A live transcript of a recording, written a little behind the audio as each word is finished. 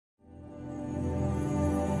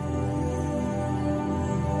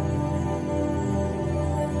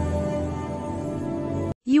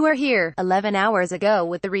You are here, 11 hours ago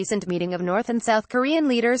with the recent meeting of North and South Korean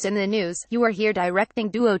leaders in the news. You are here directing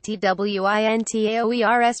duo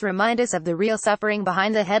TWINTAOERS remind us of the real suffering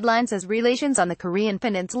behind the headlines as relations on the Korean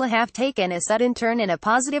peninsula have taken a sudden turn in a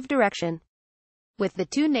positive direction, with the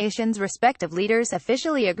two nations' respective leaders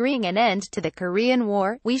officially agreeing an end to the Korean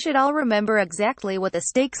War. We should all remember exactly what the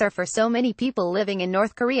stakes are for so many people living in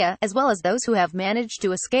North Korea, as well as those who have managed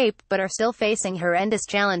to escape, but are still facing horrendous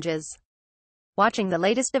challenges. Watching the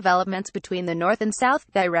latest developments between the North and South,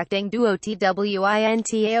 directing duo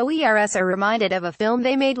TWINTAOERS are reminded of a film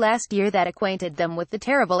they made last year that acquainted them with the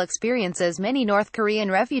terrible experiences many North Korean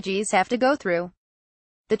refugees have to go through.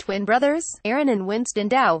 The twin brothers, Aaron and Winston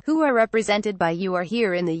Dow, who are represented by You Are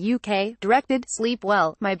Here in the UK, directed Sleep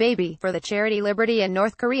Well, My Baby, for the charity Liberty in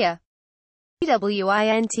North Korea.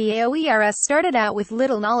 TWINTAOERS started out with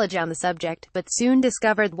little knowledge on the subject, but soon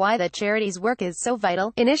discovered why the charity's work is so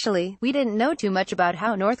vital. Initially, we didn't know too much about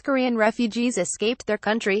how North Korean refugees escaped their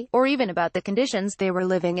country, or even about the conditions they were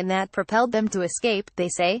living in that propelled them to escape, they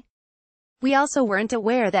say. We also weren't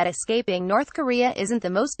aware that escaping North Korea isn't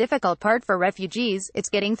the most difficult part for refugees, it's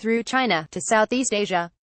getting through China to Southeast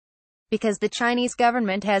Asia. Because the Chinese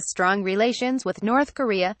government has strong relations with North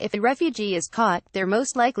Korea, if a refugee is caught, they're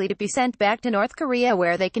most likely to be sent back to North Korea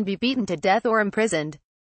where they can be beaten to death or imprisoned.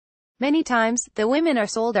 Many times, the women are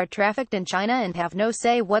sold or trafficked in China and have no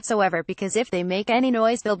say whatsoever because if they make any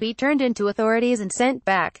noise they'll be turned into authorities and sent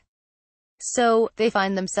back. So, they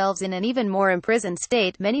find themselves in an even more imprisoned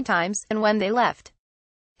state many times than when they left.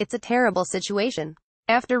 It's a terrible situation.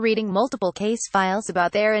 After reading multiple case files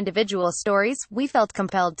about their individual stories, we felt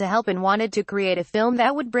compelled to help and wanted to create a film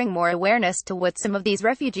that would bring more awareness to what some of these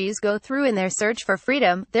refugees go through in their search for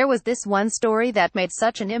freedom. There was this one story that made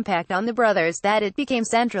such an impact on the brothers that it became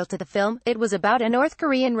central to the film. It was about a North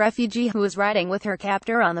Korean refugee who was riding with her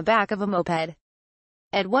captor on the back of a moped.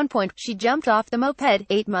 At one point, she jumped off the moped,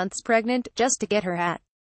 8 months pregnant, just to get her hat.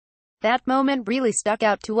 That moment really stuck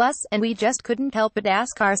out to us, and we just couldn't help but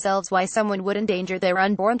ask ourselves why someone would endanger their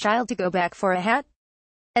unborn child to go back for a hat.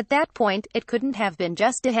 At that point, it couldn't have been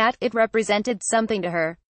just a hat, it represented something to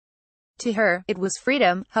her. To her, it was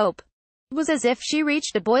freedom, hope. It was as if she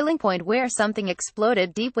reached a boiling point where something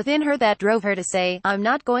exploded deep within her that drove her to say, I'm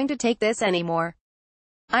not going to take this anymore.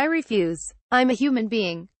 I refuse. I'm a human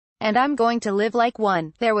being. And I'm going to live like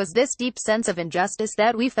one. There was this deep sense of injustice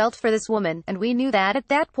that we felt for this woman, and we knew that at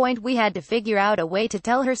that point we had to figure out a way to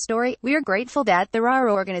tell her story. We're grateful that there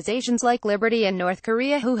are organizations like Liberty in North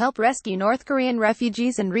Korea who help rescue North Korean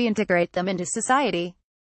refugees and reintegrate them into society.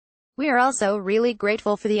 We are also really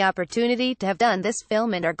grateful for the opportunity to have done this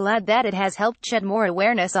film and are glad that it has helped shed more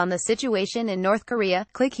awareness on the situation in North Korea.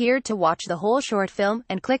 Click here to watch the whole short film,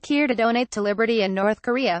 and click here to donate to Liberty in North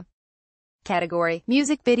Korea. Category: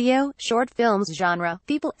 Music Video, Short Films. Genre: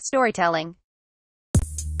 People, Storytelling.